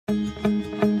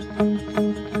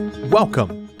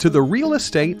Welcome to the Real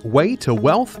Estate Way to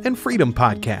Wealth and Freedom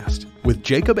podcast with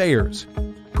Jacob Ayers,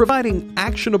 providing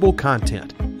actionable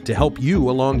content to help you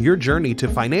along your journey to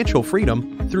financial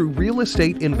freedom through real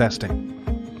estate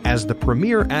investing. As the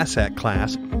premier asset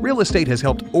class, real estate has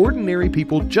helped ordinary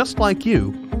people just like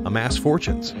you amass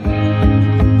fortunes.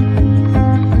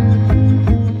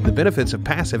 The benefits of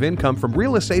passive income from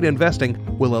real estate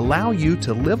investing will allow you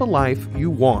to live a life you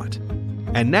want.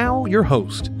 And now your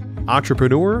host,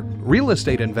 entrepreneur, real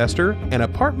estate investor, and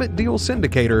apartment deal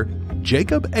syndicator,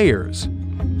 Jacob Ayers.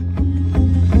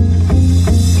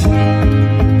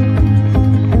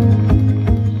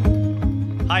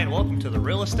 Hi, and welcome to the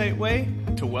Real Estate Way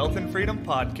to Wealth and Freedom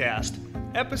podcast,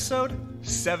 episode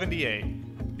 78.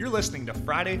 You're listening to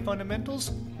Friday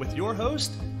Fundamentals with your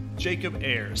host, Jacob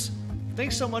Ayers.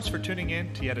 Thanks so much for tuning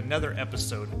in to yet another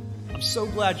episode. I'm so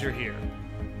glad you're here.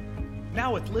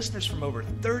 Now with listeners from over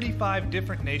 35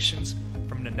 different nations,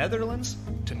 from the Netherlands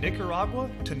to Nicaragua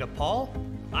to Nepal,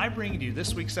 I bring you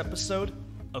this week's episode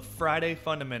of Friday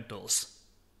Fundamentals.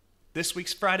 This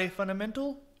week's Friday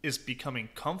Fundamental is becoming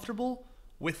comfortable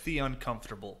with the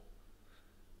uncomfortable.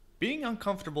 Being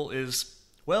uncomfortable is,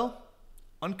 well,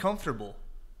 uncomfortable.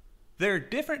 There are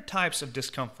different types of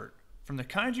discomfort, from the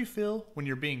kind you feel when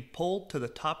you're being pulled to the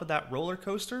top of that roller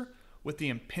coaster with the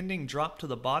impending drop to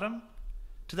the bottom,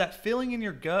 to that feeling in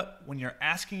your gut when you're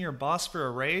asking your boss for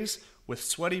a raise with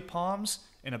sweaty palms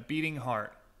and a beating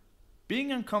heart.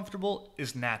 Being uncomfortable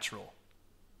is natural.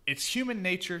 It's human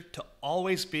nature to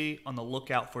always be on the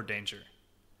lookout for danger.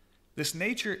 This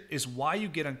nature is why you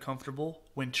get uncomfortable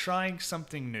when trying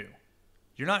something new.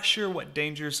 You're not sure what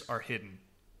dangers are hidden.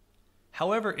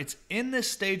 However, it's in this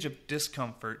stage of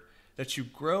discomfort that you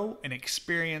grow and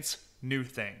experience new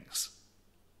things.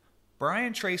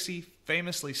 Tracy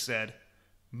famously said,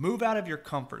 "Move out of your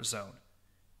comfort zone.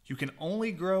 You can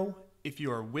only grow if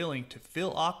you are willing to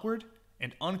feel awkward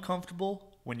and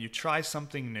uncomfortable when you try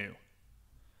something new."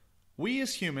 We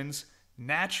as humans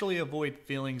naturally avoid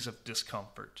feelings of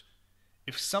discomfort.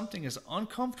 If something is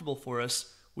uncomfortable for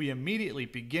us, we immediately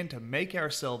begin to make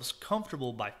ourselves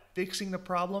comfortable by fixing the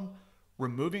problem,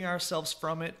 removing ourselves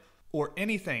from it, or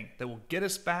anything that will get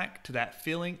us back to that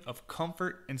feeling of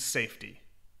comfort and safety.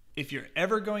 If you're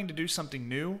ever going to do something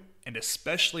new, and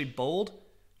especially bold,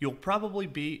 you'll probably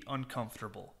be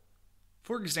uncomfortable.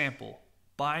 For example,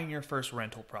 buying your first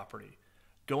rental property,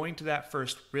 going to that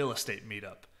first real estate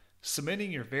meetup,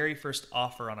 submitting your very first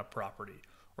offer on a property,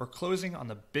 or closing on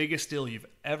the biggest deal you've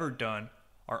ever done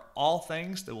are all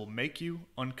things that will make you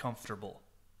uncomfortable.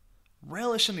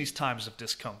 Relish in these times of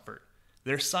discomfort.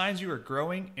 They're signs you are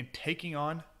growing and taking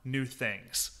on new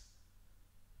things.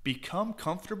 Become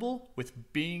comfortable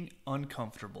with being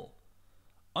uncomfortable.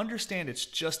 Understand it's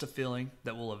just a feeling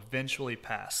that will eventually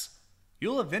pass.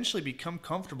 You'll eventually become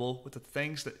comfortable with the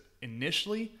things that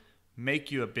initially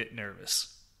make you a bit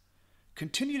nervous.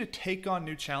 Continue to take on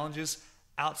new challenges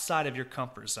outside of your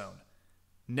comfort zone.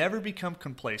 Never become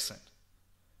complacent.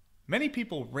 Many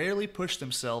people rarely push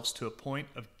themselves to a point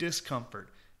of discomfort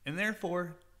and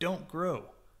therefore don't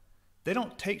grow. They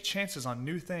don't take chances on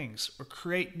new things or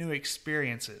create new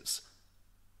experiences.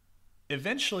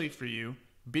 Eventually for you,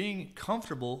 being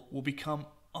comfortable will become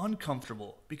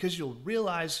uncomfortable because you'll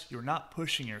realize you're not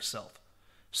pushing yourself.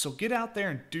 So get out there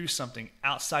and do something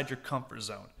outside your comfort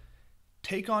zone.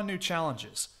 Take on new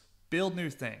challenges, build new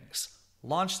things,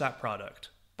 launch that product,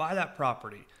 buy that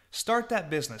property, start that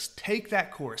business, take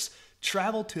that course,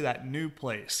 travel to that new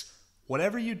place.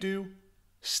 Whatever you do,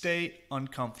 stay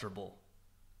uncomfortable.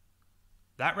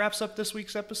 That wraps up this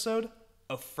week's episode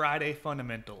of Friday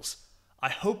Fundamentals. I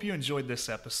hope you enjoyed this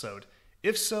episode.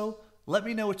 If so, let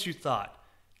me know what you thought.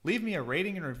 Leave me a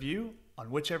rating and review on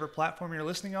whichever platform you're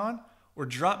listening on, or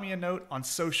drop me a note on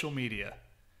social media.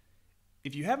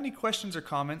 If you have any questions or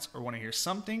comments or want to hear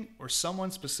something or someone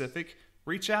specific,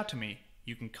 reach out to me.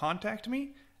 You can contact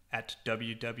me at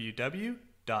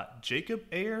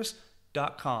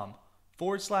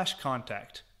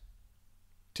www.jacobayers.com/contact.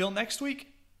 Till next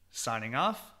week, signing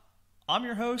off, I'm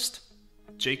your host,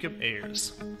 Jacob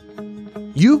Ayers.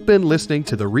 You've been listening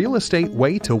to the Real Estate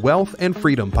Way to Wealth and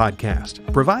Freedom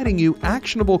podcast, providing you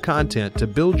actionable content to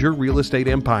build your real estate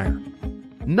empire.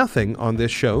 Nothing on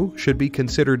this show should be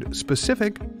considered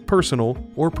specific, personal,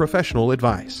 or professional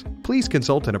advice. Please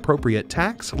consult an appropriate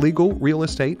tax, legal, real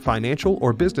estate, financial,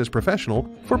 or business professional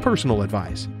for personal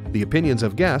advice. The opinions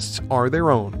of guests are their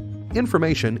own.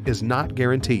 Information is not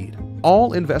guaranteed.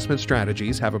 All investment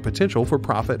strategies have a potential for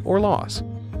profit or loss.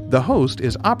 The host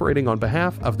is operating on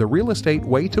behalf of the Real Estate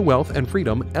Way to Wealth and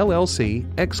Freedom, LLC,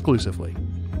 exclusively.